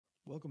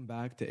Welcome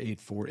back to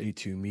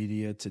 8482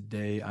 Media.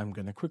 Today I'm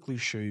going to quickly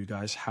show you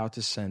guys how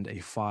to send a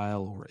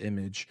file or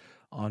image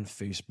on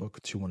Facebook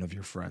to one of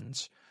your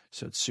friends.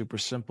 So it's super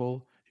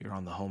simple. You're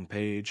on the home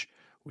page.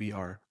 We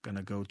are going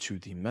to go to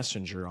the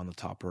messenger on the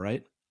top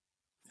right.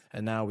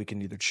 And now we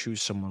can either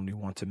choose someone we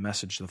want to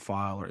message the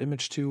file or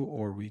image to,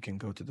 or we can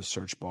go to the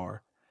search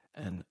bar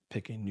and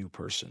pick a new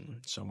person.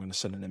 So I'm going to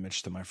send an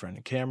image to my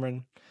friend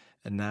Cameron.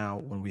 And now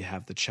when we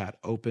have the chat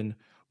open,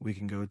 we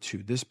can go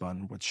to this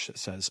button, which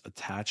says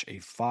attach a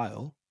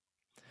file.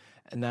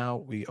 And now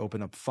we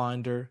open up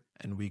Finder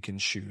and we can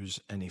choose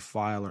any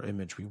file or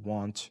image we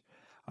want.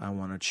 I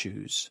want to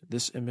choose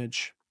this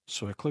image.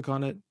 So I click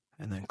on it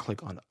and then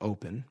click on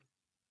open.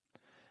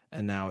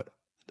 And now it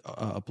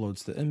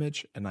uploads the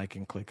image and I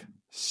can click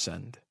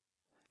send.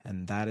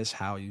 And that is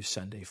how you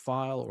send a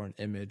file or an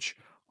image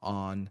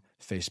on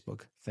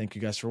Facebook. Thank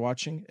you guys for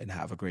watching and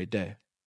have a great day.